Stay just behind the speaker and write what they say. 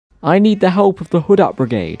I need the help of the Hudat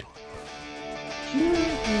Brigade.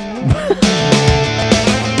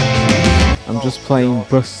 I'm just playing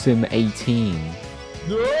Bus Sim 18.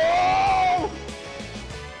 No!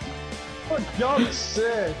 For God's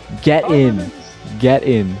sake! Get in. Get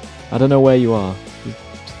in. I don't know where you are.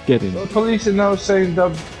 Just get in. The police are now saying the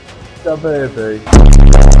baby.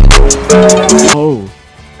 Oh,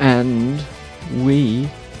 and we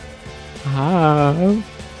have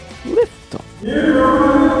liftoff.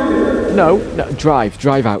 No,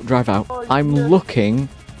 drive out. I'm looking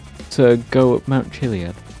to go up Mount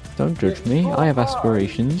Chiliad. Don't judge me, I have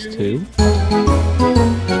aspirations too.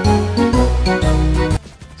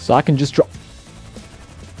 So I can just drop.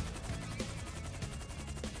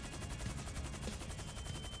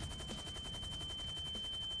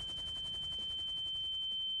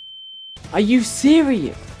 Are you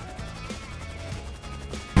serious?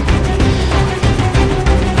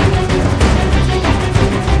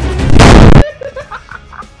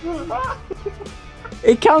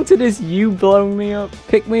 It counted as you blowing me up.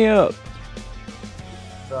 Pick me up.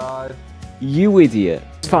 God. You idiot.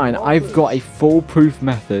 It's fine, I've got a foolproof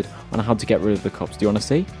method on how to get rid of the cops. Do you want to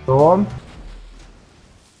see? Go on.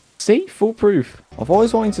 See? Foolproof. I've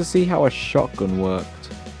always wanted to see how a shotgun worked.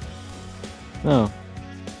 No.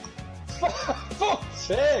 Fuck's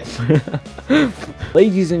sake!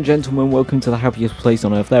 Ladies and gentlemen, welcome to the happiest place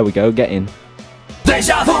on earth. There we go, get in.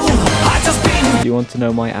 Deja vu, I just been. Do you want to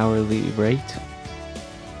know my hourly rate?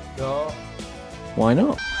 No. Why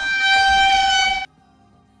not?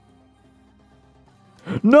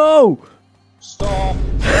 No! Stop.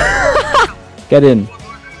 Get in.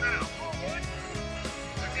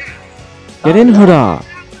 Get in, Huda.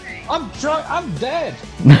 I'm dead.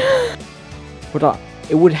 Huda,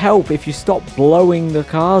 it would help if you stopped blowing the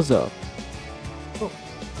cars up.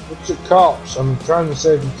 It's the cops. I'm trying to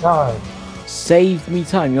save you time. Saved me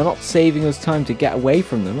time. You're not saving us time to get away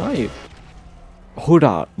from them, are you?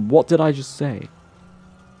 Huda, what did I just say?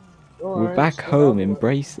 We're back home,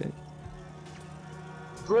 embrace it.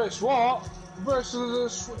 Brace what? Brace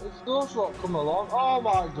those lot come along. Oh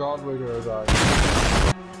my god, we're gonna die.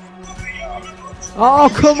 Oh,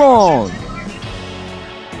 come on!